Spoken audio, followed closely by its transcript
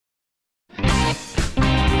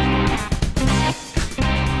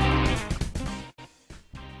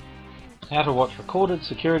How to watch recorded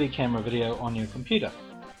security camera video on your computer.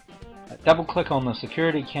 Double click on the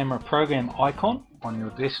security camera program icon on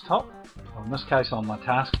your desktop, or in this case on my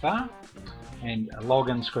taskbar, and a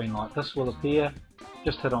login screen like this will appear.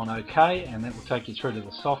 Just hit on OK and that will take you through to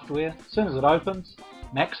the software. As soon as it opens,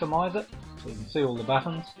 maximize it so you can see all the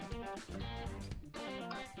buttons.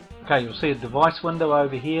 Okay, you'll see a device window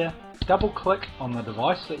over here. Double click on the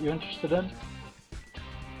device that you're interested in.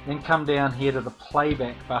 Then come down here to the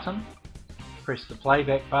playback button. Press the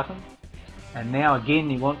playback button. And now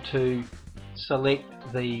again you want to select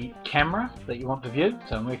the camera that you want to view.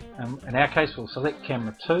 So in our case we'll select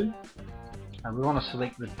camera 2. We want to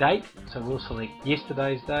select the date, so we'll select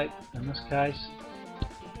yesterday's date in this case.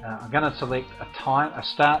 I'm going to select a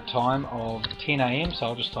start time of 10 AM, so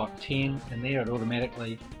I'll just type 10 in there. It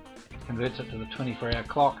automatically converts it to the 24-hour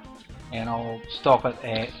clock, and I'll stop it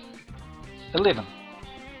at 11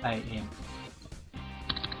 AM.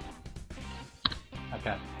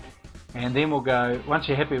 Okay, and then we'll go, once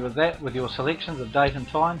you're happy with that, with your selections of date and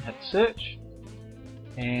time, hit search.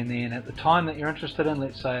 And then at the time that you're interested in,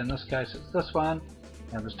 let's say in this case it's this one.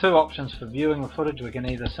 Now there's two options for viewing the footage. We can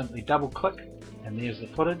either simply double click and there's the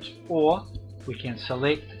footage, or we can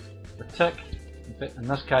select the tick. In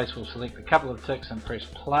this case we'll select a couple of ticks and press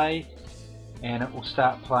play, and it will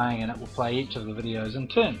start playing, and it will play each of the videos in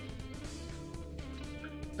turn.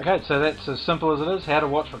 Okay, so that's as simple as it is, how to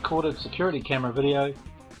watch recorded security camera video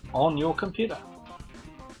on your computer.